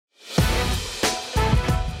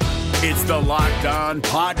It's the Locked On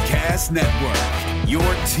Podcast Network, your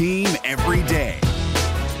team every day.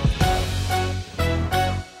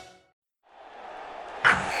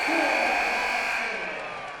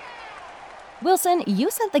 Wilson, you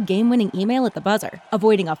sent the game-winning email at the buzzer,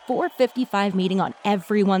 avoiding a 4:55 meeting on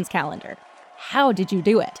everyone's calendar. How did you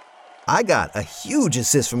do it? I got a huge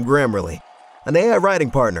assist from Grammarly, an AI writing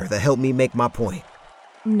partner that helped me make my point.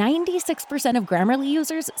 96% of Grammarly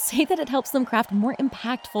users say that it helps them craft more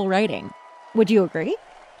impactful writing. Would you agree?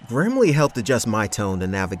 Grammarly helped adjust my tone to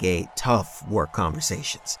navigate tough work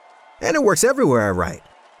conversations. And it works everywhere I write,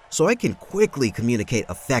 so I can quickly communicate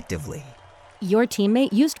effectively. Your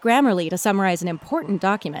teammate used Grammarly to summarize an important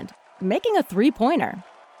document, making a 3-pointer.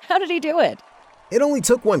 How did he do it? It only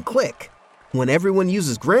took one click. When everyone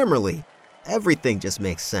uses Grammarly, everything just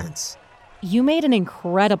makes sense. You made an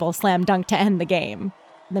incredible slam dunk to end the game.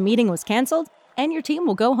 The meeting was canceled, and your team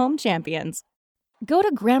will go home champions. Go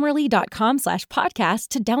to Grammarly.com/podcast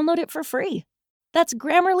to download it for free. That's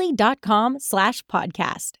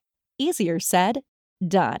Grammarly.com/podcast. Easier said,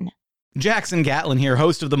 done. Jackson Gatlin here,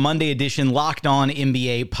 host of the Monday edition Locked On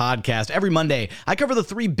NBA podcast. Every Monday, I cover the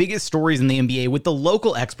 3 biggest stories in the NBA with the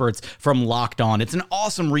local experts from Locked On. It's an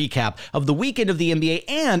awesome recap of the weekend of the NBA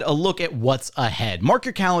and a look at what's ahead. Mark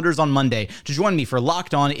your calendars on Monday to join me for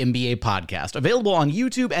Locked On NBA podcast, available on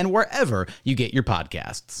YouTube and wherever you get your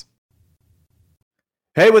podcasts.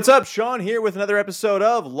 Hey, what's up? Sean here with another episode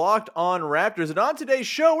of Locked On Raptors. And on today's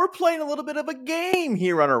show, we're playing a little bit of a game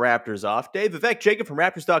here on our Raptors off day. Vivek Jacob from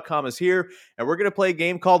Raptors.com is here, and we're going to play a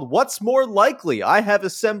game called What's More Likely? I have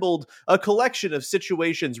assembled a collection of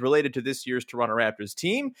situations related to this year's Toronto Raptors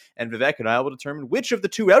team, and Vivek and I will determine which of the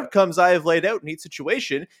 2 outcomes I have laid out in each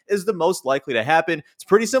situation is the most likely to happen. It's a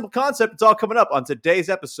pretty simple concept. It's all coming up on today's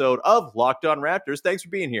episode of Locked On Raptors. Thanks for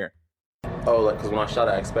being here. Oh, because when I shot,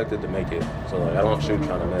 I expected to make it. So, I don't shoot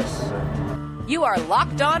trying to miss. You are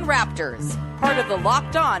Locked On Raptors, part of the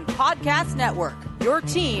Locked On Podcast Network, your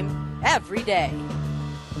team every day.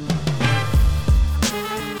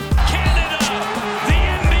 Canada, the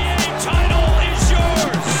NBA title is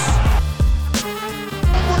yours.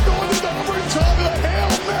 We're going to the overtime of the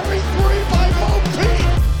Hail Mary 3 by Mo Pete.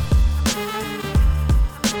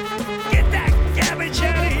 Get that garbage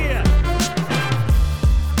out of here.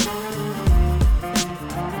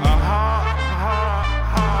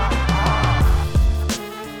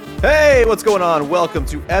 Hey, what's going on? Welcome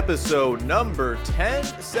to episode number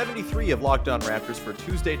 1073 of Locked On Raptors for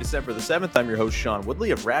Tuesday, December the 7th. I'm your host, Sean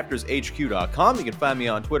Woodley of RaptorsHQ.com. You can find me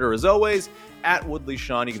on Twitter as always, at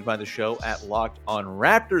WoodleySean. You can find the show at Locked On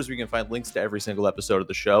Raptors, where you can find links to every single episode of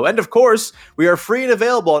the show. And of course, we are free and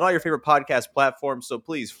available on all your favorite podcast platforms. So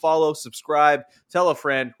please follow, subscribe, tell a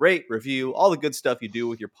friend, rate, review, all the good stuff you do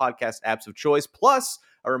with your podcast apps of choice. Plus,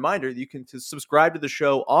 a reminder that you can subscribe to the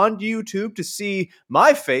show on YouTube to see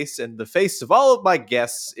my face and the face of all of my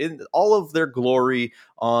guests in all of their glory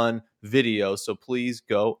on video. So please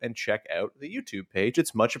go and check out the YouTube page.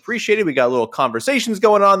 It's much appreciated. We got little conversations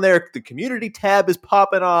going on there. The community tab is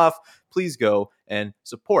popping off. Please go and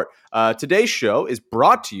support. Today's show is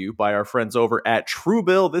brought to you by our friends over at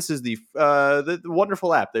Truebill. This is the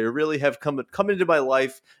wonderful app. They really have come into my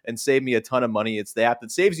life and saved me a ton of money. It's the app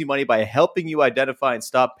that saves you money by helping you identify and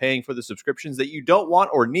stop paying for the subscriptions that you don't want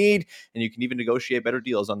or need, and you can even negotiate better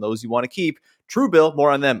deals on those you want to keep. Truebill,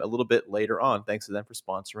 more on them a little bit later on. Thanks to them for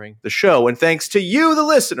sponsoring the show, and thanks to you, the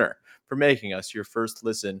listener, for making us your first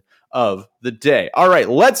listen of the day. All right,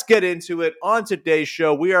 let's get into it. On today's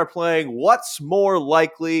show, we are playing What's More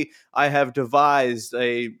Likely? I have devised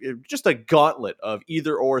just a gauntlet of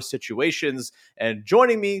either-or situations, and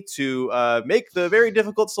joining me to make the very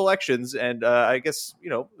difficult selections and I guess,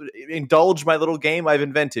 indulge my little game I've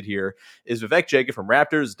invented here is Vivek Jacob from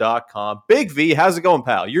Raptors.com. Big V, how's it going,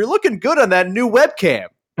 pal? You're looking good on that new webcam.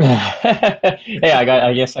 Hey,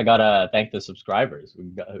 I guess I gotta thank the subscribers. We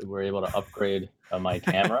were able to upgrade my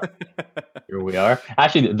camera. Here we are.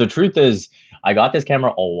 Actually, the truth is, I got this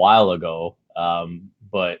camera a while ago,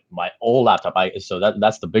 but my old laptop.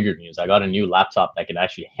 That's the bigger news. I got a new laptop that can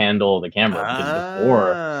actually handle the camera. Because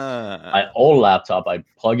before my old laptop, I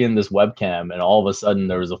plug in this webcam, and all of a sudden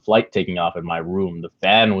there was a flight taking off in my room. The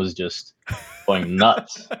fan was just going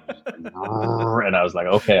nuts, and I was like,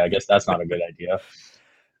 okay, I guess that's not a good idea.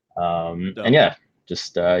 And yeah,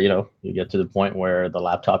 just, you get to the point where the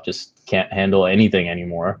laptop just can't handle anything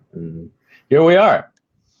anymore. And here we are.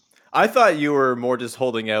 I thought you were more just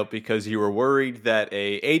holding out because you were worried that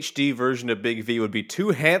a HD version of Big V would be too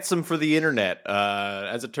handsome for the internet.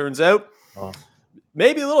 As it turns out,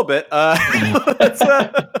 maybe a little bit.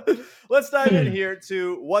 Let's dive in here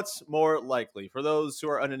to what's more likely. For those who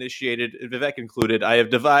are uninitiated, Vivek included, I have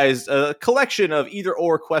devised a collection of either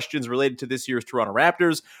or questions related to this year's Toronto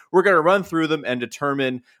Raptors. We're going to run through them and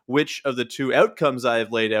determine which of the two outcomes I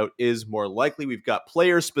have laid out is more likely. We've got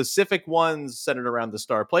player-specific ones centered around the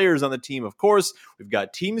star players on the team, of course. We've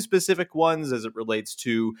got team-specific ones as it relates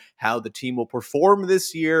to how the team will perform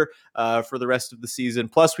this year for the rest of the season.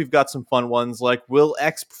 Plus, we've got some fun ones like, will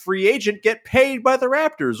X free agent get paid by the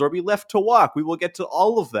Raptors or be left to walk? We will get to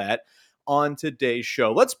all of that on today's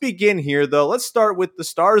show. Let's begin here, though. Let's start with the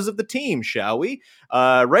stars of the team, shall we?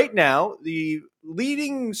 Right now, the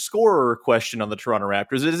leading scorer question on the Toronto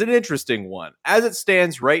Raptors is an interesting one. As it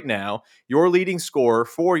stands right now, your leading scorer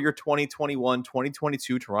for your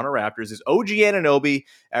 2021-2022 Toronto Raptors is OG Anunoby,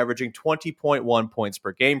 averaging 20.1 points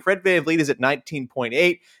per game. Fred VanVleet is at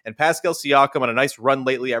 19.8, and Pascal Siakam on a nice run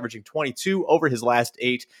lately, averaging 22 over his last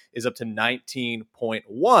 8, is up to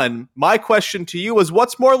 19.1. My question to you is,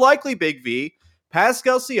 what's more likely, Big V?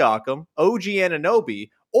 Pascal Siakam, OG Anunoby,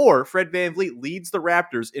 or Fred VanVleet leads the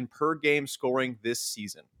Raptors in per-game scoring this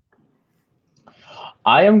season?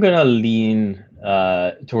 I am going to lean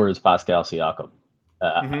towards Pascal Siakam.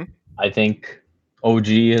 I think OG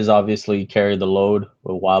has obviously carried the load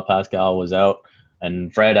while Pascal was out,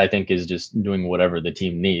 and Fred, I think, is just doing whatever the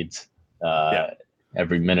team needs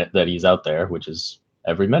every minute that he's out there, which is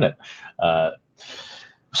every minute.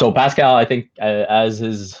 So Pascal, I think, as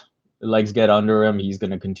his legs get under him, he's going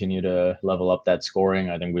to continue to level up that scoring.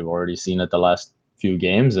 I think we've already seen it the last few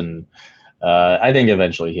games, and I think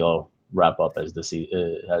eventually he'll wrap up as the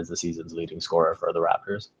season's leading scorer for the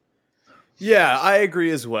Raptors. Yeah, I agree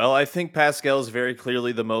as well. I think Pascal is very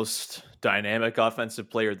clearly the most dynamic offensive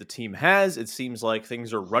player the team has. It seems like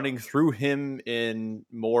things are running through him in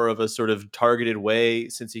more of a sort of targeted way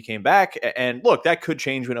since he came back. And look, that could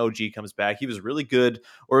change when OG comes back. He was really good,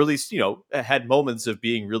 or at least, had moments of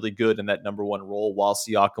being really good in that number one role while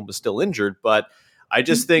Siakam was still injured. But I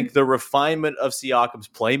just think the refinement of Siakam's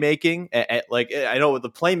playmaking, I know the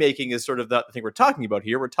playmaking is sort of the thing we're talking about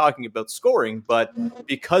here. We're talking about scoring, but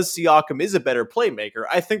because Siakam is a better playmaker,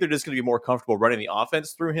 I think they're just going to be more comfortable running the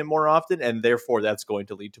offense through him more often, and therefore that's going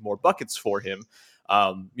to lead to more buckets for him.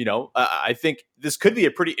 I think this could be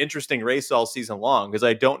a pretty interesting race all season long because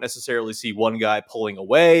I don't necessarily see one guy pulling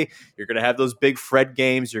away. You're going to have those big Fred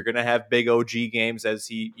games. You're going to have big OG games as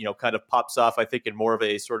he, kind of pops off, I think, in more of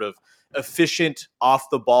a sort of efficient off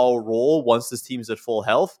the ball role once this team's at full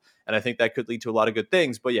health. And I think that could lead to a lot of good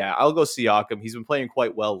things. But yeah, I'll go Siakam. He's been playing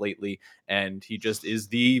quite well lately, and he just is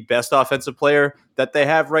the best offensive player that they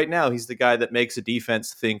have right now. He's the guy that makes a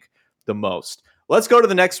defense think the most. Let's go to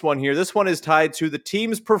the next one here. This one is tied to the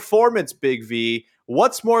team's performance, Big V.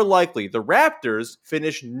 What's more likely? The Raptors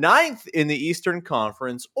finish 9th in the Eastern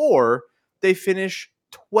Conference, or they finish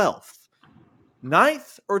 12th?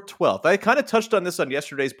 9th or 12th? I kind of touched on this on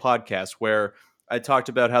yesterday's podcast where I talked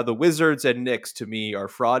about how the Wizards and Knicks, to me, are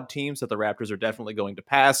fraud teams that the Raptors are definitely going to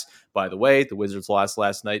pass. By the way, the Wizards lost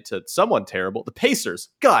last night to someone terrible. The Pacers.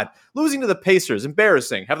 God, losing to the Pacers.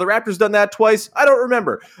 Embarrassing. Have the Raptors done that twice? I don't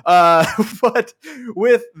remember. But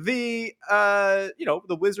with the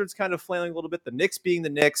Wizards kind of flailing a little bit, the Knicks being the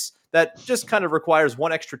Knicks, that just kind of requires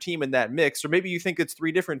one extra team in that mix. Or maybe you think it's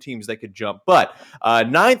 3 different teams that could jump. But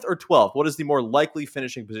 9th or 12th, what is the more likely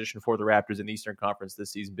finishing position for the Raptors in the Eastern Conference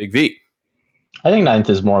this season, Big V? I think 9th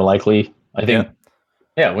is more likely. I think,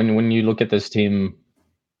 when you look at this team,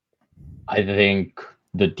 I think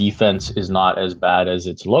the defense is not as bad as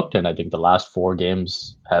it's looked, and I think the last 4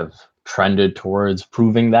 games have trended towards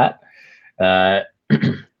proving that.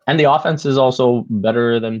 And the offense is also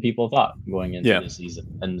better than people thought going into the season.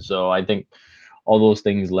 And so I think all those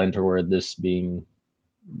things lend toward this being,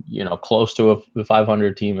 close to a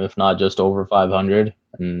 500 team, if not just over 500.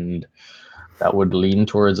 And that would lean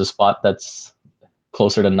towards a spot that's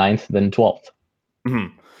closer to 9th than 12th.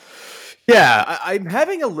 Mm-hmm. Yeah, I'm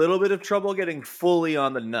having a little bit of trouble getting fully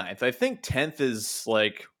on the 9th. I think 10th is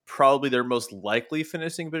probably their most likely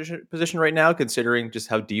finishing position right now, considering just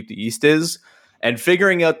how deep the East is. And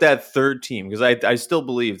figuring out that third team, because I still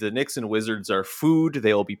believe the Knicks and Wizards are food.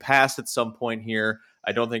 They will be passed at some point here.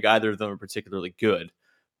 I don't think either of them are particularly good.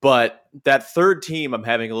 But that third team I'm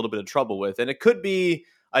having a little bit of trouble with. And it could be,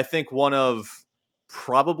 I think, one of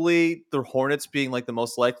probably the Hornets being the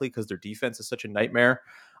most likely because their defense is such a nightmare.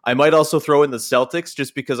 I might also throw in the Celtics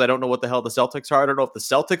just because I don't know what the hell the Celtics are. I don't know if the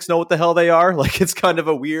Celtics know what the hell they are. It's kind of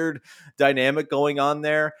a weird dynamic going on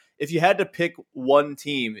there. If you had to pick one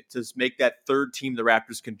team to make that third team the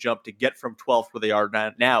Raptors can jump to get from 12th where they are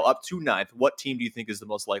now up to 9th, what team do you think is the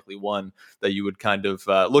most likely one that you would kind of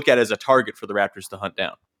look at as a target for the Raptors to hunt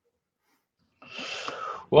down?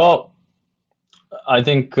 Well, I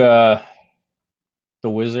think the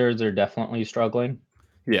Wizards are definitely struggling.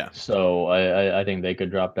 Yeah. So I think they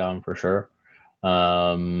could drop down for sure.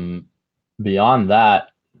 Beyond that,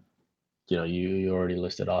 you already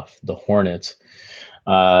listed off the Hornets.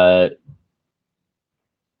 I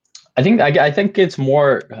think it's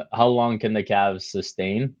more how long can the Cavs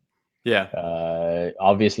sustain? Yeah.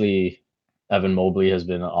 Obviously, Evan Mobley has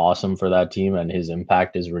been awesome for that team, and his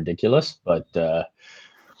impact is ridiculous. But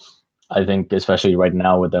I think, especially right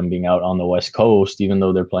now with them being out on the West Coast, even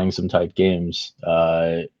though they're playing some tight games,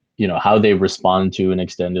 how they respond to an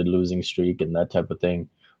extended losing streak and that type of thing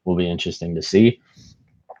will be interesting to see.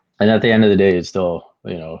 And at the end of the day, it's still,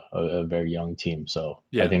 a very young team. So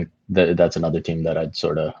yeah. I think that's another team that I'd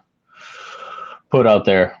sort of put out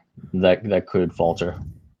there that could falter.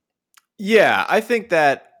 Yeah, I think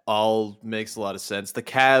that all makes a lot of sense. The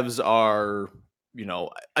Cavs are,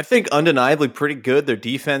 I think undeniably pretty good. Their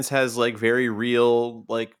defense has like very real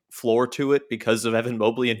like floor to it because of Evan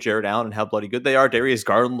Mobley and Jared Allen and how bloody good they are. Darius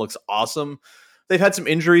Garland looks awesome. They've had some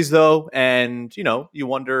injuries though, and you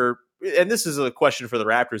wonder. And this is a question for the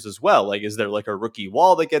Raptors as well. Like, is there like a rookie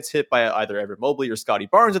wall that gets hit by either Evan Mobley or Scotty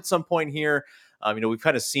Barnes at some point here? We've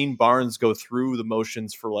kind of seen Barnes go through the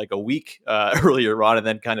motions for like a week earlier on and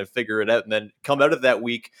then kind of figure it out and then come out of that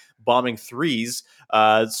week bombing threes.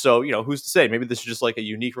 So, who's to say? Maybe this is just like a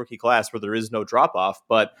unique rookie class where there is no drop off.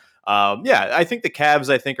 But I think the Cavs,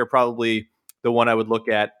 are probably the one I would look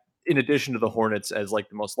at in addition to the Hornets as like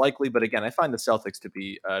the most likely. But again, I find the Celtics to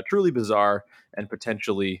be truly bizarre and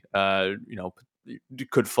potentially,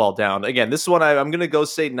 could fall down. Again, this one I'm going to go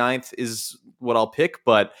say 9th is what I'll pick,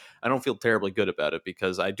 but I don't feel terribly good about it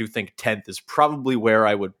because I do think 10th is probably where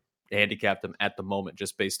I would handicap them at the moment,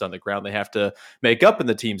 just based on the ground they have to make up and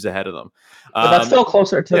the teams ahead of them. But that's still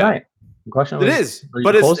closer tonight. The question it is,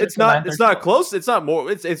 but it's not. It's not close. It's not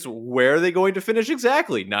more. It's where are they going to finish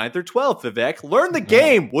exactly? 9th or 12th? Vivek, learn the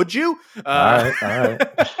game, would you? All right.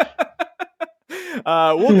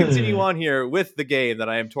 We'll continue on here with the game that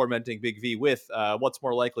I am tormenting Big V with. What's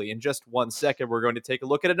more likely? In just 1 second, we're going to take a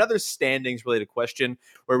look at another standings related question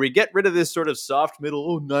where we get rid of this sort of soft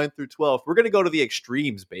middle, 9th through 12th. We're going to go to the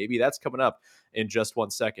extremes, baby. That's coming up in just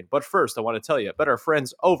 1 second. But first, I want to tell you about our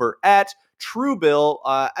friends over at Truebill.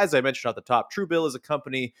 As I mentioned at the top, Truebill is a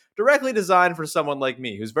company directly designed for someone like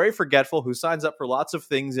me who's very forgetful, who signs up for lots of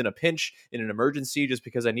things in a pinch, in an emergency, just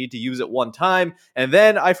because I need to use it one time. And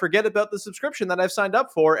then I forget about the subscription that I've signed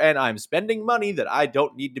up for, and I'm spending money that I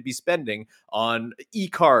don't need to be spending on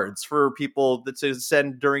e-cards for people that to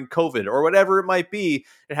send during COVID or whatever it might be.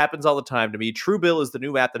 It happens all the time to me. Truebill is the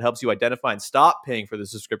new app that helps you identify and stop paying for the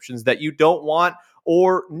subscriptions that you don't want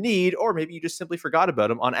or need, or maybe you just simply forgot about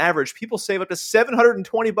them. On average, people save up to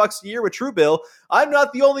 $720 a year with Truebill. I'm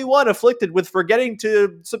not the only one afflicted with forgetting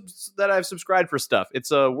that I've subscribed for stuff.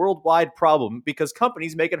 It's a worldwide problem because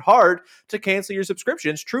companies make it hard to cancel your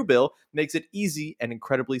subscriptions. Truebill makes it easy and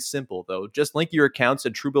incredibly simple, though. Just link your accounts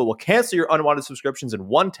and Truebill will cancel your unwanted subscriptions in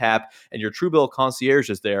one tap, and your Truebill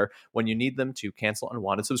concierge is there when you need them to cancel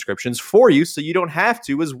unwanted subscriptions for you, so you don't have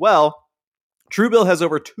to as well. Truebill has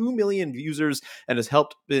over 2 million users and has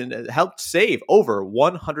helped save over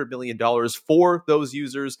 $100 million for those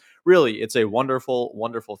users. Really, it's a wonderful,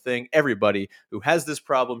 wonderful thing. Everybody who has this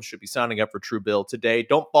problem should be signing up for Truebill today.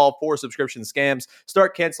 Don't fall for subscription scams.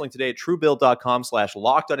 Start canceling today at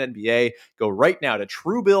truebill.com/lockedonnba. Go right now to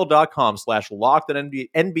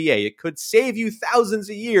truebill.com/lockedonnba. It could save you thousands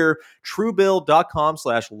a year.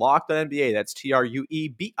 Truebill.com/lockedonnba. That's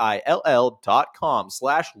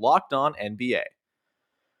TRUEBILL.com/lockedonnba.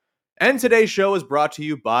 And today's show is brought to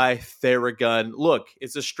you by Theragun. Look,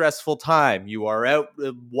 it's a stressful time. You are out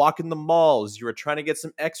walking the malls. You are trying to get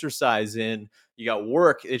some exercise in. You got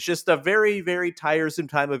work. It's just a very, very tiresome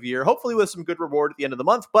time of year, hopefully with some good reward at the end of the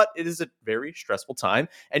month, but it is a very stressful time,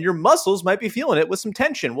 and your muscles might be feeling it with some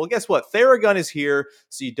tension. Well, guess what? Theragun is here,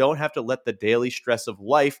 so you don't have to let the daily stress of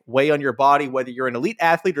life weigh on your body, whether you're an elite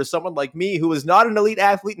athlete or someone like me who is not an elite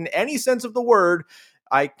athlete in any sense of the word.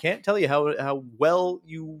 I can't tell you how well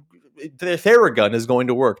the Theragun is going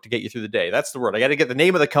to work to get you through the day. That's the word. I got to get the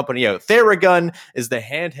name of the company out. Theragun is the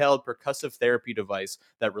handheld percussive therapy device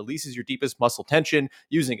that releases your deepest muscle tension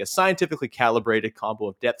using a scientifically calibrated combo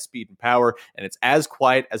of depth, speed, and power. And it's as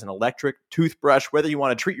quiet as an electric toothbrush. Whether you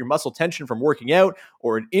want to treat your muscle tension from working out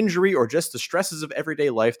or an injury or just the stresses of everyday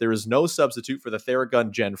life, there is no substitute for the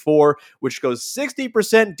Theragun Gen 4, which goes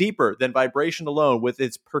 60% deeper than vibration alone with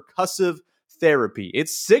its percussive therapy.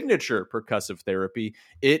 Its signature percussive therapy.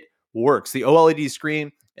 It works. The OLED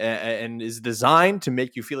screen and is designed to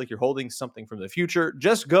make you feel like you're holding something from the future.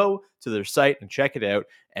 Just go to their site and check it out.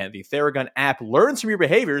 And the Theragun app learns from your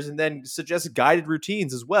behaviors and then suggests guided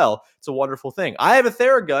routines as well. It's a wonderful thing. I have a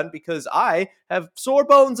Theragun because I have sore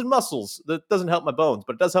bones and muscles. That doesn't help my bones,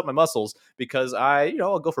 but it does help my muscles because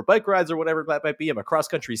I'll go for bike rides or whatever that might be. I'm a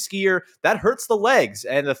cross-country skier. That hurts the legs.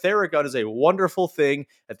 And the Theragun is a wonderful thing.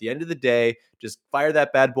 At the end of the day, just fire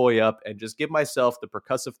that bad boy up and just give myself the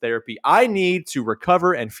percussive therapy I need to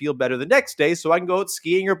recover and feel better the next day so I can go out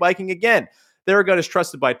skiing or biking again. Theragun is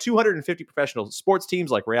trusted by 250 professional sports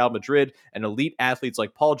teams like Real Madrid and elite athletes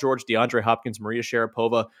like Paul George, DeAndre Hopkins, Maria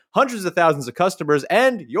Sharapova, hundreds of thousands of customers,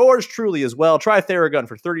 and yours truly as well. Try Theragun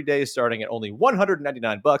for 30 days starting at only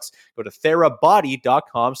 $199. Go to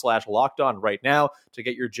therabody.com/lockedon right now to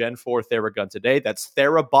get your Gen 4 Theragun today. That's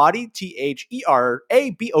Therabody,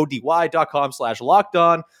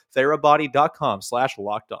 THERABODY.com/lockedon,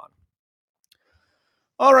 Therabody.com/lockedon.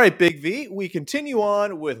 All right, Big V, we continue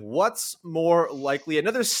on with what's more likely.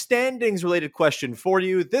 Another standings related question for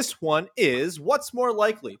you. This one is, what's more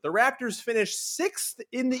likely? The Raptors finish 6th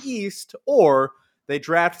in the East, or they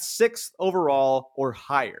draft 6th overall or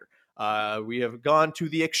higher? We have gone to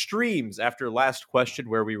the extremes after last question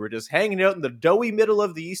where we were just hanging out in the doughy middle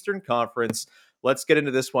of the Eastern Conference. Let's get into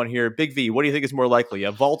this one here. Big V, what do you think is more likely?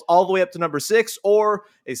 A vault all the way up to number 6 or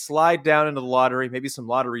a slide down into the lottery, maybe some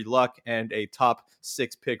lottery luck and a top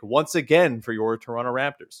 6 pick once again for your Toronto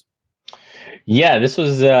Raptors? Yeah, this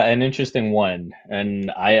was an interesting one. And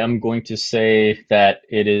I am going to say that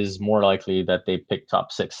it is more likely that they pick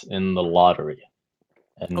top 6 in the lottery.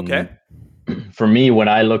 And okay. For me, when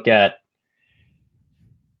I look at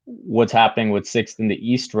what's happening with 6th in the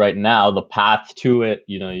East right now, the path to it,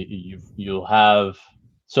 you'll have.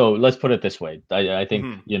 So let's put it this way. I think,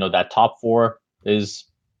 that top 4 is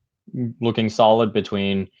looking solid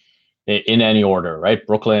between in any order, right?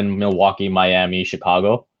 Brooklyn, Milwaukee, Miami,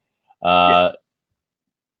 Chicago.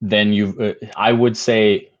 Then I would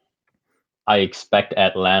say I expect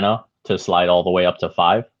Atlanta to slide all the way up to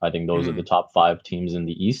 5. I think those are the top 5 teams in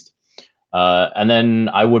the East. And then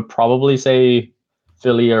I would probably say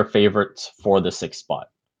Philly are favorites for the 6th spot.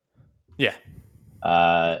 Yeah.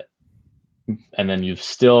 And then you've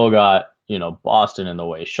still got, Boston in the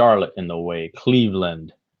way, Charlotte in the way,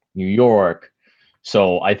 Cleveland, New York.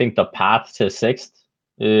 So I think the path to 6th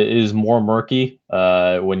is more murky.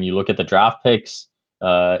 When you look at the draft picks,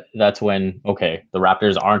 that's when, the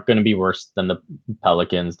Raptors aren't going to be worse than the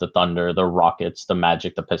Pelicans, the Thunder, the Rockets, the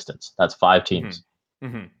Magic, the Pistons. That's 5 teams.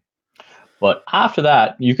 But after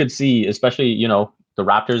that, you could see, especially, the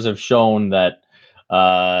Raptors have shown that,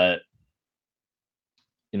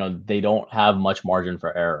 they don't have much margin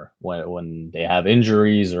for error when they have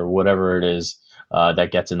injuries or whatever it is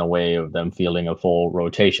that gets in the way of them fielding a full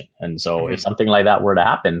rotation. And so if something like that were to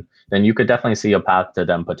happen, then you could definitely see a path to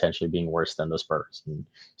them potentially being worse than the Spurs and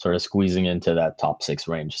sort of squeezing into that top 6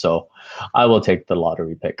 range. So I will take the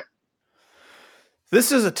lottery pick.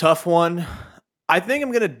 This is a tough one. I think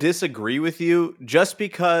I'm going to disagree with you just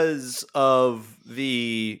because of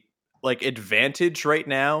the advantage right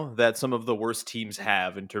now that some of the worst teams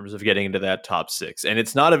have in terms of getting into that top 6. And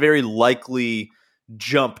it's not a very likely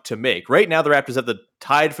jump to make. Right now, the Raptors have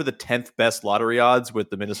tied for the 10th best lottery odds with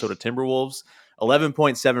the Minnesota Timberwolves,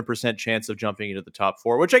 11.7% chance of jumping into the top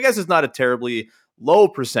 4, which I guess is not a terribly low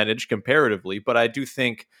percentage comparatively, but I do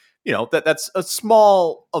think that's a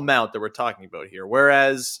small amount that we're talking about here.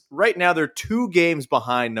 Whereas right now they're 2 games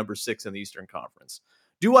behind number 6 in the Eastern Conference.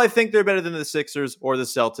 Do I think they're better than the Sixers or the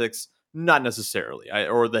Celtics? Not necessarily.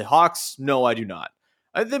 Or the Hawks? No, I do not.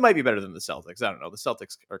 They might be better than the Celtics. I don't know. The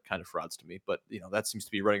Celtics are kind of frauds to me, but that seems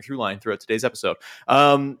to be a running through line throughout today's episode.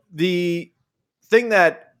 The thing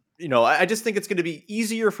that I just think it's going to be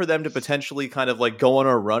easier for them to potentially kind of go on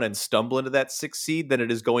a run and stumble into that 6th seed than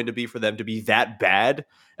it is going to be for them to be that bad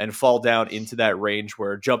and fall down into that range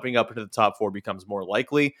where jumping up into the top 4 becomes more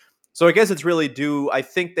likely. So I guess it's really I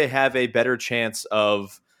think they have a better chance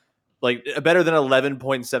of a better than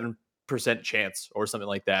 11.7% chance or something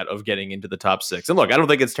like that of getting into the top 6. And look, I don't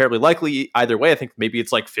think it's terribly likely either way. I think maybe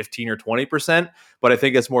it's 15 or 20%, but I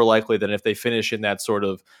think it's more likely than if they finish in that sort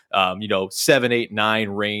of, 7, 8, 9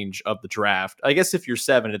 range of the draft. I guess if you're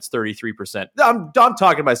 7, it's 33%. I'm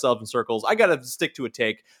talking myself in circles. I got to stick to a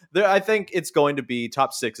take. I think it's going to be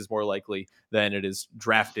top 6 is more likely than it is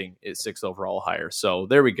drafting at 6 overall higher. So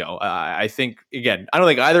there we go. I think, again, I don't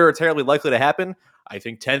think either are terribly likely to happen. I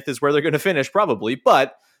think 10th is where they're going to finish probably,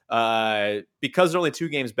 but because they're only 2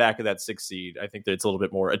 games back of that 6th seed, I think that it's a little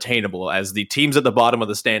bit more attainable as the teams at the bottom of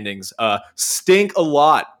the standings stink a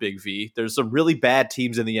lot, Big V. There's some really bad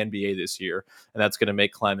teams in the NBA this year, and that's going to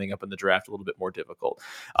make climbing up in the draft a little bit more difficult.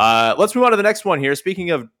 Let's move on to the next one here.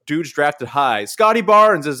 Speaking of dudes drafted high, Scotty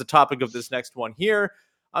Barnes is the topic of this next one here.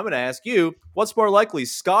 I'm going to ask you, what's more likely,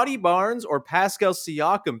 Scotty Barnes or Pascal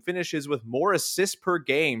Siakam finishes with more assists per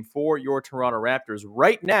game for your Toronto Raptors?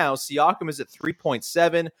 Right now, Siakam is at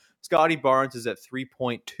 3.7. Scotty Barnes is at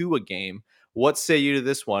 3.2 a game. What say you to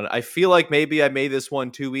this one? I feel like maybe I made this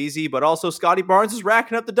one too easy, but also Scotty Barnes is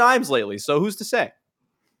racking up the dimes lately, so who's to say?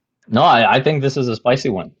 No, I think this is a spicy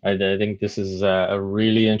one. I think this is a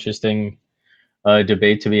really interesting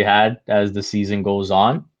debate to be had as the season goes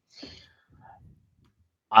on.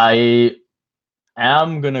 I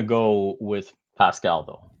am going to go with Pascal,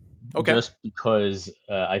 though. Okay. Just because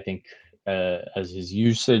I think as his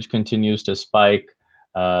usage continues to spike,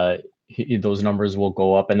 those numbers will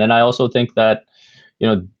go up. And then I also think that,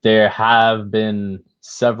 there have been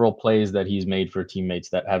several plays that he's made for teammates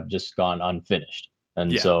that have just gone unfinished.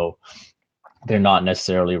 And so they're not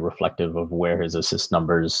necessarily reflective of where his assist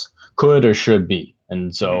numbers could or should be.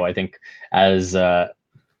 And so I think as the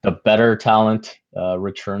better talent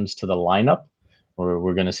returns to the lineup,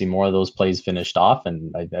 we're going to see more of those plays finished off.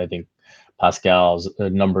 And I think Pascal's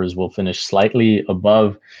numbers will finish slightly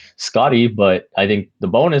above Scotty. But I think the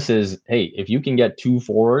bonus is, hey, if you can get 2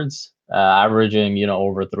 forwards averaging,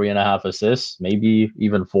 over 3.5 assists, maybe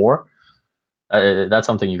even 4, that's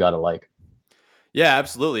something you got to like. Yeah,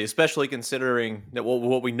 absolutely. Especially considering that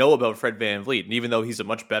what we know about Fred VanVleet, and even though he's a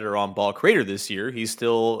much better on-ball creator this year, he's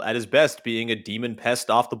still at his best being a demon pest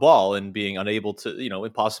off the ball and being unable to,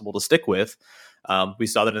 impossible to stick with. We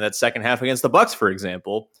saw that in that second half against the Bucks, for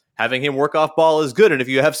example. Having him work off ball is good, and if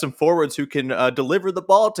you have some forwards who can deliver the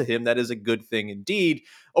ball to him, that is a good thing indeed.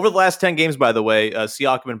 Over the last 10 games, by the way,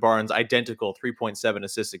 Siakam and Barnes identical, 3.7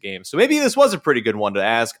 assists a game. So maybe this was a pretty good one to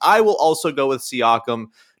ask. I will also go with Siakam,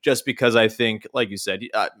 just because I think, like you said,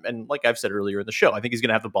 and like I've said earlier in the show, I think he's going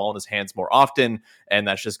to have the ball in his hands more often, and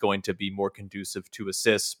that's just going to be more conducive to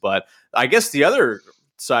assists. But I guess the other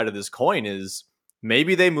side of this coin is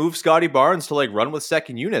maybe they move Scotty Barnes to run with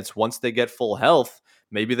second units once they get full health.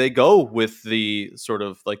 Maybe they go with the sort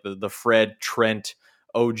of the Fred, Trent,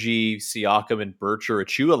 OG, Siakam, and Birch or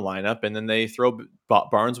Achua lineup, and then they throw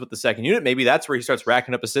Barnes with the second unit. Maybe that's where he starts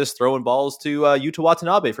racking up assists, throwing balls to Yuta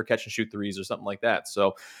Watanabe for catch and shoot threes or something like that.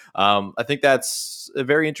 So I think that's a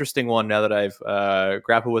very interesting one now that I've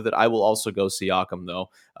grappled with it. I will also go Siakam, though,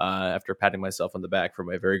 after patting myself on the back for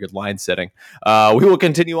my very good line setting. We will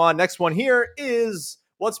continue on. Next one here is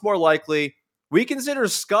what's more likely. We consider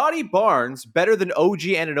Scotty Barnes better than OG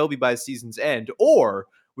Anunoby by season's end, or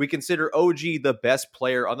we consider OG the best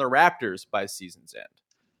player on the Raptors by season's end.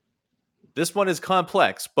 This one is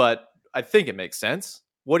complex, but I think it makes sense.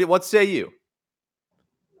 What say you?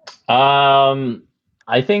 I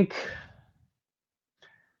think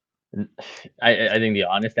the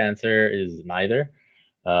honest answer is neither.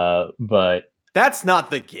 But that's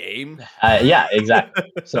not the game. Yeah, exactly.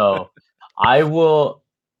 So I will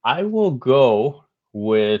go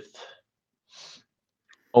with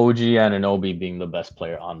OG Anunoby being the best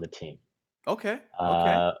player on the team. Okay.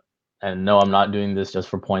 And no, I'm not doing this just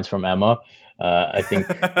for points from Emma. I think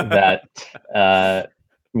that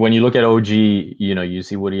when you look at OG, you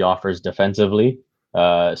see what he offers defensively.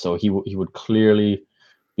 So he would clearly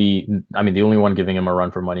be. I mean, the only one giving him a run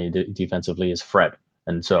for money defensively is Fred.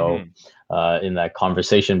 And so in that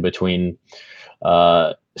conversation between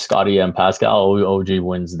Scotty and Pascal, OG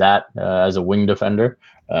wins that as a wing defender.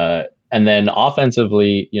 And then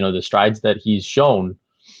offensively, the strides that he's shown,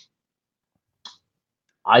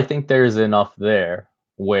 I think there's enough there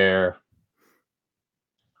where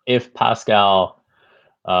if Pascal,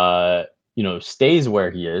 stays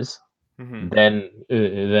where he is,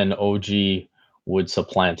 then OG would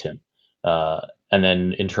supplant him. And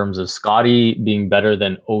then in terms of Scotty being better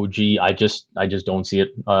than OG, I just don't see it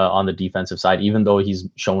on the defensive side, even though he's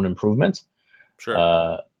shown improvements.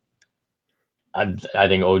 Sure. I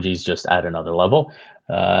think OG's just at another level.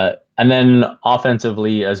 And then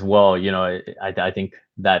offensively as well, I think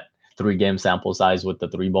that 3-game sample size with the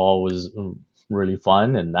 3-ball was really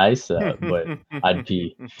fun and nice, but I'd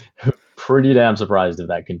be pretty damn surprised if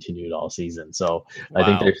that continued all season. So I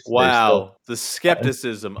think there's still, the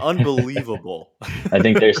skepticism, unbelievable. I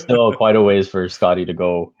think there's still quite a ways for Scotty to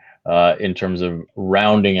go in terms of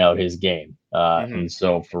rounding out his game. And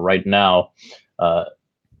so for right now, I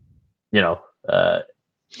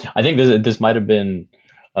think this might have been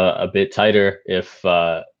a bit tighter if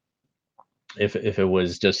it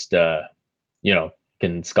was just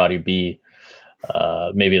can Scotty be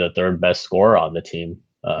maybe the third best scorer on the team?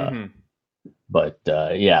 But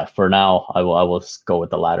yeah, for now, I will go with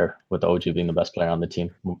the latter, with OG being the best player on the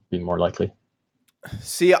team, being more likely.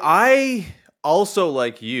 See, I also,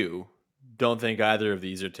 like you, don't think either of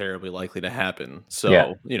these are terribly likely to happen. So,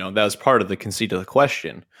 that was part of the conceit of the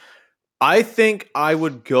question. I think I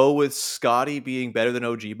would go with Scotty being better than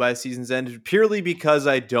OG by season's end, purely because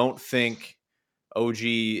I don't think OG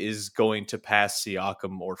is going to pass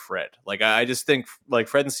Siakam or Fred. Like, I just think like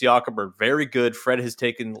Fred and Siakam are very good. Fred has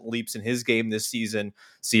taken leaps in his game this season.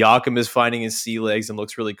 Siakam is finding his sea legs and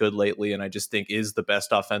looks really good lately, and I just think is the best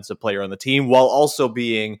offensive player on the team, while also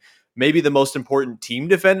being maybe the most important team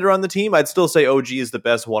defender on the team. I'd still say OG is the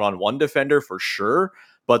best one-on-one defender for sure,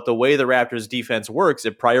 but the way the Raptors defense works,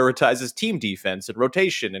 it prioritizes team defense and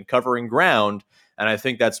rotation and covering ground, and I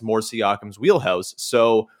think that's more Siakam's wheelhouse.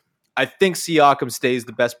 So I think Siakam stays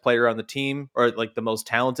the best player on the team, or like the most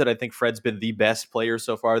talented. I think Fred's been the best player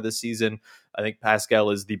so far this season. I think Pascal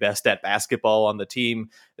is the best at basketball on the team.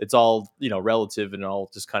 It's all, relative and all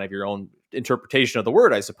just kind of your own interpretation of the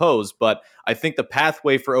word, I suppose. But I think the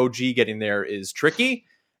pathway for OG getting there is tricky.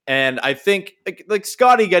 And I think like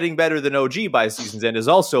Scotty getting better than OG by season's end is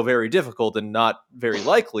also very difficult and not very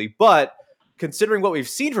likely. But considering what we've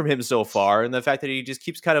seen from him so far and the fact that he just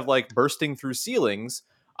keeps kind of like bursting through ceilings,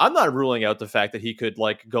 I'm not ruling out the fact that he could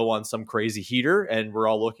like go on some crazy heater and we're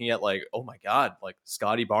all looking at like, oh my God, like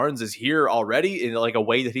Scotty Barnes is here already in like a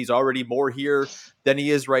way that he's already more here than he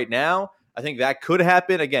is right now. I think that could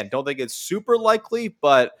happen. Again, don't think it's super likely,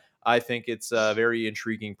 but I think it's a very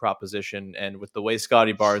intriguing proposition. And with the way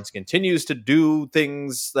Scotty Barnes continues to do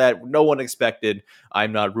things that no one expected,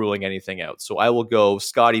 I'm not ruling anything out. So I will go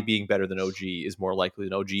Scotty being better than OG is more likely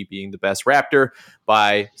than OG being the best Raptor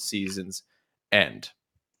by season's end.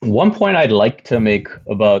 One point I'd like to make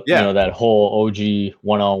about that whole OG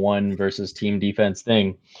one-on-one versus team defense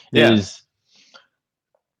thing is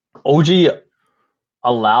OG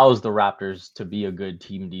allows the Raptors to be a good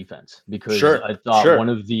team defense, because I thought one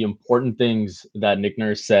of the important things that Nick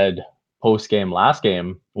Nurse said post-game last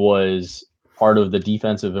game was part of the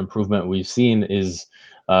defensive improvement we've seen is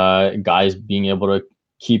guys being able to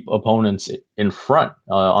keep opponents in front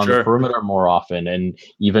on the perimeter more often. And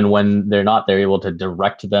even when they're not, they're able to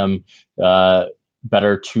direct them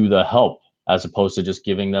better to the help, as opposed to just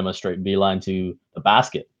giving them a straight beeline to the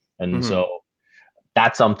basket. And so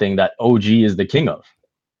that's something that OG is the king of.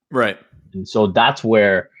 Right. And so that's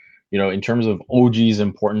where, in terms of OG's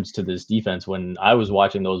importance to this defense, when I was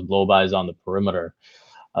watching those blow-bys on the perimeter,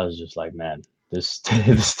 I was just like, man, this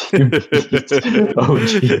team beats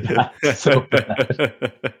OG so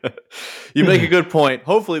bad. You make a good point.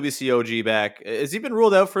 Hopefully we see OG back. Has he been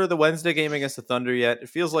ruled out for the Wednesday game against the Thunder yet? It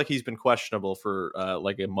feels like he's been questionable for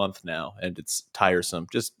like a month now, and it's tiresome.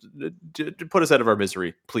 Just to put us out of our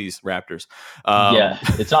misery, please, Raptors.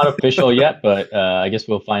 It's not official yet, but I guess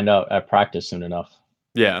we'll find out at practice soon enough.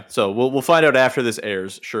 Yeah, so we'll find out after this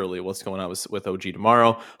airs, surely, what's going on with OG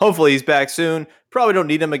tomorrow. Hopefully he's back soon. Probably don't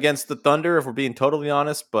need him against the Thunder, if we're being totally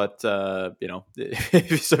honest. But,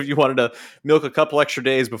 if you wanted to milk a couple extra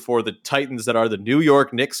days before the Titans that are the New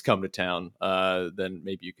York Knicks come to town, then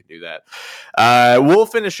maybe you can do that. We'll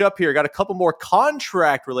finish up here. Got a couple more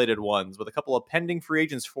contract-related ones with a couple of pending free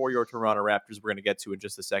agents for your Toronto Raptors we're going to get to in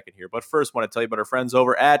just a second here. But first, want to tell you about our friends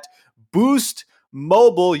over at Boost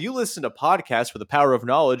Mobile. You listen to podcasts for the power of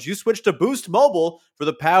knowledge. You switch to Boost Mobile for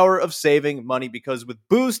the power of saving money, because with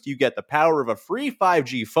Boost, you get the power of a free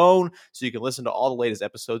 5G phone so you can listen to all the latest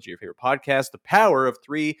episodes of your favorite podcasts, the power of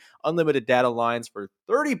 3 unlimited data lines for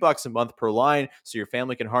 $30 a month per line so your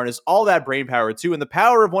family can harness all that brain power too, and the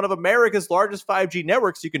power of one of America's largest 5G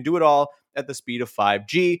networks so you can do it all at the speed of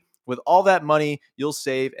 5G. With all that money you'll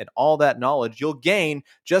save and all that knowledge you'll gain,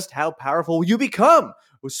 just how powerful you become.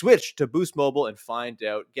 We'll switch to Boost Mobile and find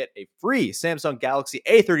out. Get a free Samsung Galaxy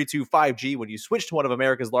A32 5G when you switch to one of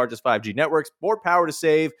America's largest 5G networks. More power to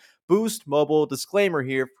save. Boost Mobile. Disclaimer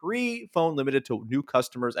here. Free phone limited to new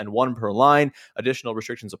customers and 1 per line. Additional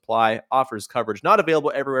restrictions apply. Offers coverage not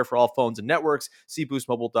available everywhere for all phones and networks. See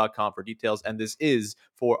boostmobile.com for details. And this is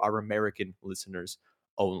for our American listeners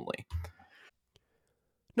only.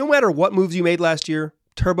 No matter what moves you made last year,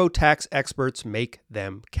 TurboTax experts make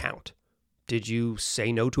them count. Did you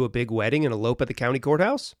say no to a big wedding and elope at the county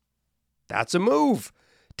courthouse? That's a move.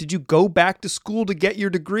 Did you go back to school to get your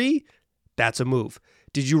degree? That's a move.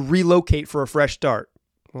 Did you relocate for a fresh start?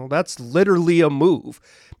 Well, that's literally a move.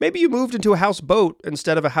 Maybe you moved into a houseboat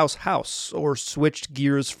instead of a house, or switched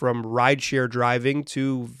gears from rideshare driving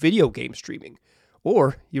to video game streaming.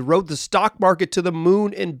 Or you rode the stock market to the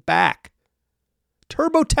moon and back.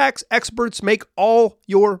 TurboTax experts make all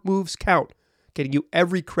your moves count, getting you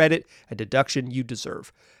every credit and deduction you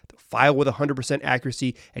deserve. They'll file with 100%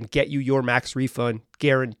 accuracy and get you your max refund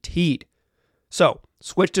guaranteed. So,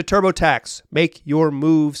 switch to TurboTax. Make your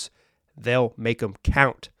moves. They'll make them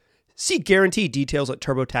count. See guarantee details at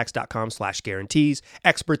turbotax.com/guarantees.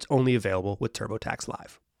 Experts only available with TurboTax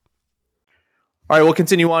Live. All right, we'll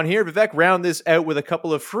continue on here. Vivek, round this out with a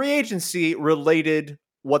couple of free agency related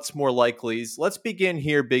what's more likelies. Let's begin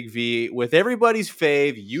here, Big V, with everybody's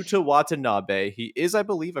fave, Yuta Watanabe. He is, I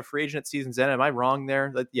believe, a free agent at season's end. Am I wrong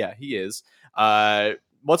there? Yeah, he is.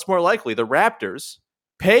 What's more likely? The Raptors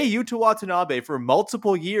pay Yuta Watanabe for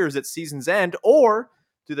multiple years at season's end, or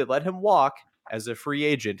do they let him walk as a free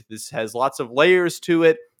agent? This has lots of layers to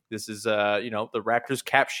it. This is, the Raptors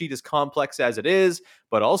cap sheet is complex as it is,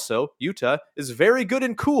 but also Yuta is very good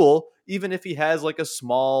and cool, even if he has like a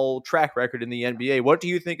small track record in the NBA. What do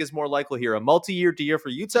you think is more likely here? A multi-year deal for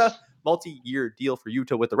Yuta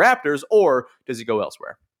with the Raptors, or does he go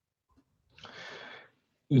elsewhere?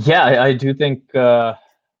 Yeah, I do think that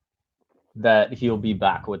he'll be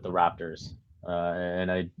back with the Raptors.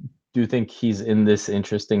 And I do think he's in this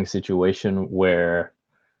interesting situation where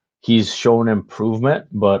he's shown improvement,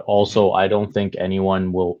 but also I don't think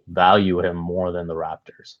anyone will value him more than the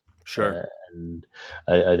Raptors. Sure. And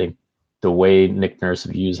I think the way Nick Nurse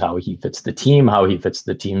views how he fits the team, how he fits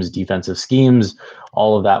the team's defensive schemes,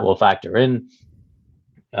 all of that will factor in.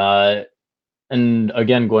 And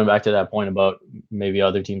again, going back to that point about maybe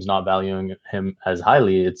other teams not valuing him as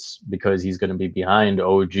highly, it's because he's going to be behind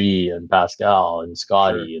OG and Pascal and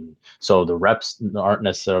Scotty. Sure. And so the reps aren't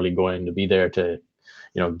necessarily going to be there to,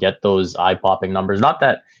 get those eye-popping numbers. Not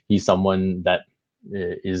that he's someone that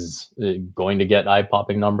is going to get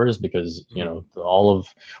eye-popping numbers, because, all of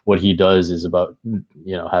what he does is about,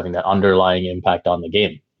 having that underlying impact on the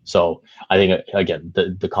game. So I think, again,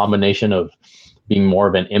 the combination of being more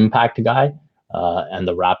of an impact guy and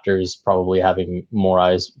the Raptors probably having more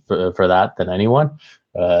eyes for that than anyone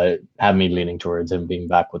have me leaning towards him being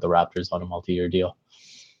back with the Raptors on a multi-year deal.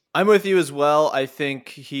 I'm with you as well. I think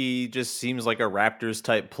he just seems like a Raptors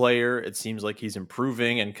type player. It seems like he's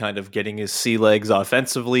improving and kind of getting his sea legs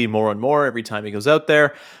offensively more and more every time he goes out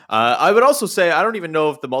there. I would also say, I don't even know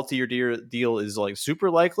if the multi-year deal is like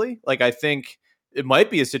super likely. Like, I think it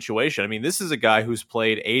might be a situation. I mean, this is a guy who's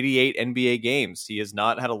played 88 NBA games. He has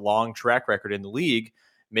not had a long track record in the league.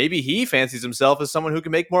 Maybe he fancies himself as someone who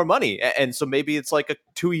can make more money. And so maybe it's like a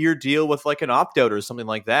 2-year deal with like an opt-out or something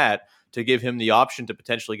like that, to give him the option to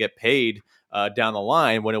potentially get paid down the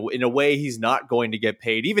line, when in a way he's not going to get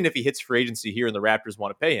paid, even if he hits free agency here and the Raptors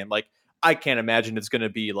want to pay him. Like, I can't imagine it's going to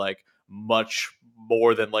be like much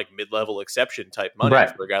more than like mid-level exception type money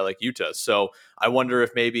for a guy like Yuta. So I wonder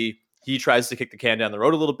if maybe he tries to kick the can down the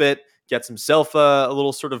road a little bit, gets himself a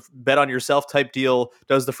little sort of bet on yourself type deal,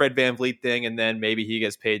 does the Fred VanVleet thing, and then maybe he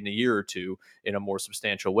gets paid in a year or two in a more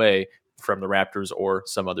substantial way from the Raptors or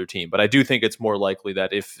some other team. But I do think it's more likely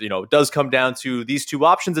that if, it does come down to these two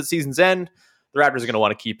options at season's end, the Raptors are going to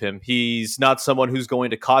want to keep him. He's not someone who's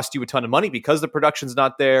going to cost you a ton of money because the production's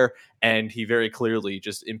not there, and he very clearly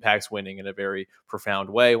just impacts winning in a very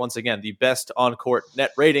profound way. Once again, the best on-court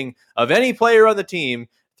net rating of any player on the team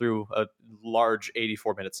through a large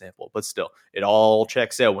 84-minute sample, but still, it all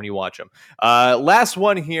checks out when you watch them. Last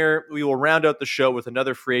one here, we will round out the show with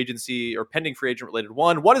another free agency or pending free agent related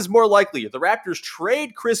one. What is more likely? If the Raptors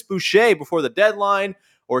trade Chris Boucher before the deadline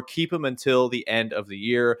or keep him until the end of the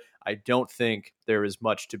year? I don't think there is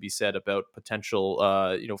much to be said about potential,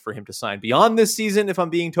 for him to sign beyond this season, if I'm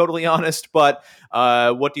being totally honest. But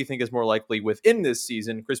what do you think is more likely within this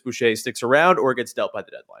season? Chris Boucher sticks around or gets dealt by the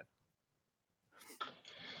deadline?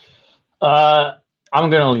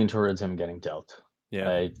 I'm going to lean towards him getting dealt. Yeah.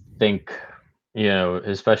 I think,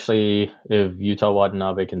 especially if Yuta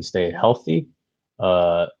Watanabe can stay healthy,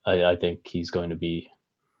 I think he's going to be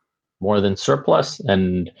more than surplus.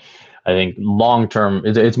 And I think long-term,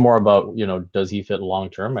 it's more about, does he fit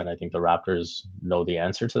long-term? And I think the Raptors know the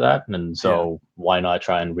answer to that. And so why not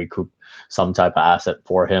try and recoup some type of asset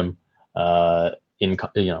for him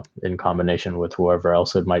in combination with whoever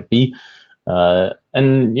else it might be. I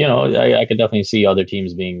could definitely see other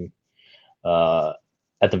teams being,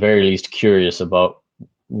 at the very least, curious about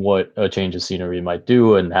what a change of scenery might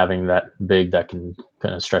do, and having that big that can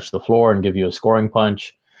kind of stretch the floor and give you a scoring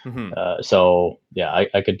punch. Mm-hmm.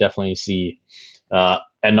 I could definitely see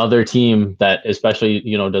another team that, especially,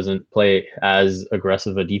 doesn't play as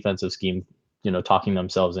aggressive a defensive scheme, talking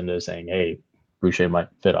themselves into saying, hey, Boucher might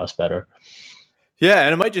fit us better. Yeah,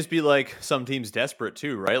 and it might just be like some teams desperate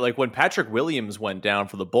too, right? Like when Patrick Williams went down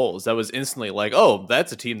for the Bulls, that was instantly like, oh,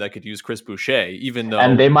 that's a team that could use Chris Boucher, even though...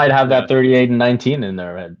 And they might have that 38-19 in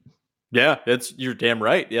their head. Yeah, you're damn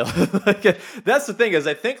right. Yeah, that's the thing is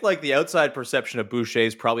I think like the outside perception of Boucher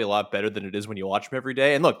is probably a lot better than it is when you watch him every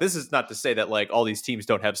day. And look, this is not to say that like all these teams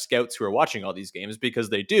don't have scouts who are watching all these games, because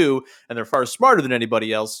they do, and they're far smarter than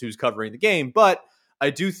anybody else who's covering the game. But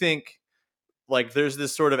I do think like there's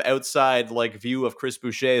this sort of outside like view of Chris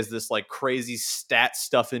Boucher as this like crazy stat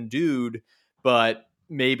stuffing dude, but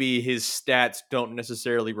maybe his stats don't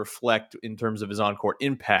necessarily reflect in terms of his on-court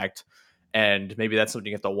impact. And maybe that's something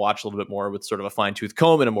you have to watch a little bit more with sort of a fine-tooth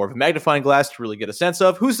comb and a more of a magnifying glass to really get a sense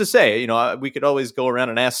of. Who's to say? You know, we could always go around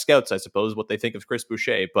and ask scouts, I suppose, what they think of Chris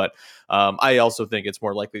Boucher. But I also think it's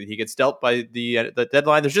more likely that he gets dealt by the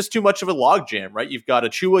deadline. There's just too much of a logjam, right? You've got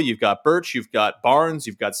Achua, you've got Birch, you've got Barnes,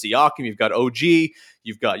 you've got Siakam, you've got OG,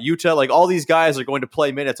 you've got Utah. Like all these guys are going to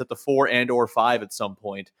play minutes at the 4 and or 5 at some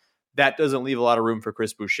point. That doesn't leave a lot of room for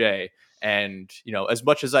Chris Boucher. And, you know, as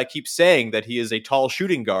much as I keep saying that he is a tall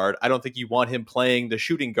shooting guard, I don't think you want him playing the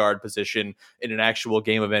shooting guard position in an actual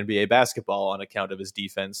game of NBA basketball on account of his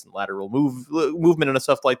defense and lateral movement and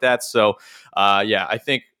stuff like that. So, yeah, I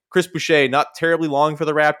think Chris Boucher, not terribly long for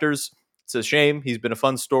the Raptors. It's a shame. He's been a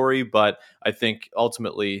fun story, but I think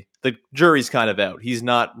ultimately the jury's kind of out. He's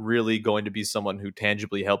not really going to be someone who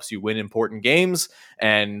tangibly helps you win important games,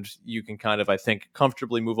 and you can kind of, I think,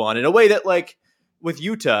 comfortably move on in a way that, like, with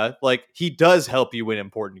Utah, like he does help you win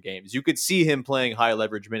important games. You could see him playing high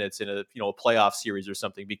leverage minutes in a playoff series or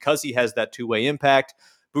something because he has that two-way impact.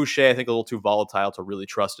 Boucher, I think, a little too volatile to really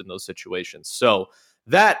trust in those situations. So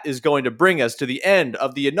that is going to bring us to the end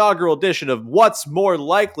of the inaugural edition of What's More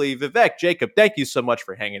Likely. Vivek Jacob, thank you so much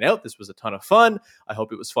for hanging out. This was a ton of fun. I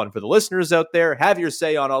hope it was fun for the listeners out there. Have your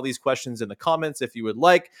say on all these questions in the comments if you would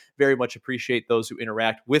like. Very much appreciate those who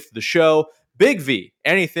interact with the show. Big V,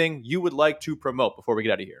 anything you would like to promote before we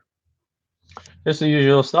get out of here? Just the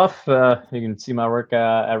usual stuff. You can see my work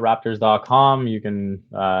at Raptors.com. You can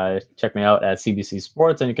check me out at CBC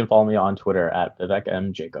Sports, and you can follow me on Twitter at Vivek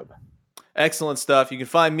M. Jacob. Excellent stuff. You can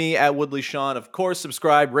find me at Woodley Sean. Of course,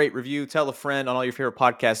 subscribe, rate, review, tell a friend on all your favorite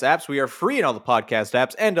podcast apps. We are free in all the podcast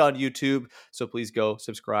apps and on YouTube, so please go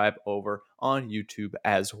subscribe over on YouTube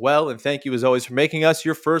as well. And thank you, as always, for making us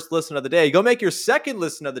your first listen of the day. Go make your second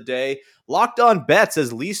listen of the day. Locked On Bets,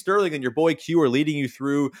 as Lee Sterling and your boy Q are leading you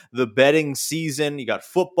through the betting season. You got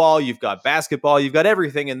football, you've got basketball, you've got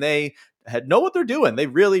everything, and they know what they're doing. They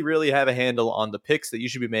really, really have a handle on the picks that you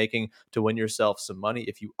should be making to win yourself some money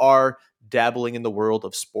if you are dabbling in the world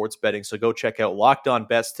of sports betting. So go check out Locked On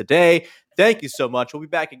Bets today. Thank you so much. We'll be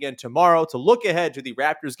back again tomorrow to look ahead to the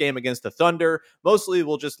Raptors game against the Thunder. Mostly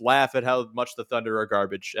we'll just laugh at how much the Thunder are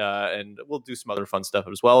garbage, and we'll do some other fun stuff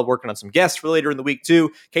as well. Working on some guests for later in the week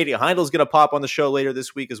too. Katie Heindel's going to pop on the show later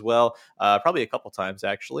this week as well, probably a couple times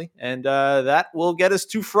actually. And that will get us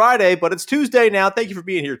to Friday, but it's Tuesday now. Thank you for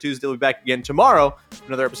being here Tuesday. We'll be back again tomorrow for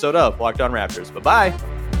another episode of Locked On Raptors. Bye-bye.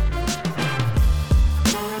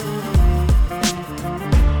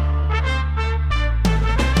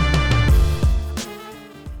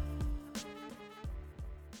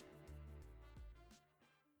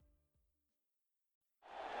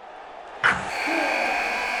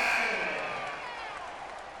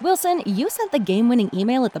 Wilson, you sent the game-winning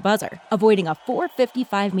email at the buzzer, avoiding a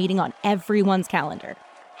 4:55 meeting on everyone's calendar.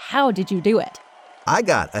 How did you do it? I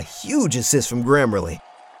got a huge assist from Grammarly,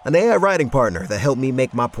 an AI writing partner that helped me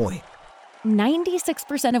make my point.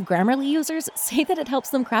 96% of Grammarly users say that it helps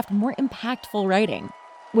them craft more impactful writing.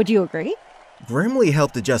 Would you agree? Grammarly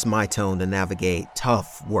helped adjust my tone to navigate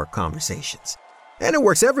tough work conversations. And it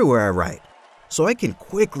works everywhere I write, so I can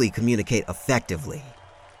quickly communicate effectively.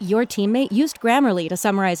 Your teammate used Grammarly to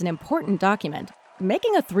summarize an important document,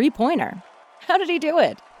 making a 3-pointer. How did he do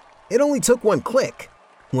it? It only took one click.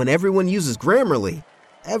 When everyone uses Grammarly,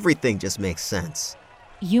 everything just makes sense.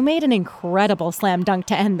 You made an incredible slam dunk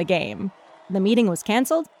to end the game. The meeting was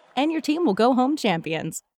canceled, and your team will go home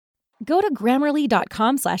champions. Go to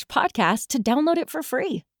Grammarly.com/podcast to download it for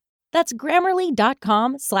free. That's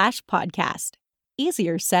Grammarly.com/podcast.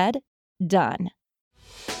 Easier said, done.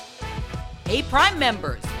 Hey, Prime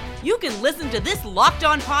members, you can listen to this Locked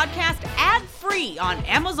On podcast ad-free on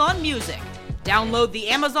Amazon Music. Download the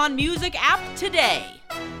Amazon Music app today.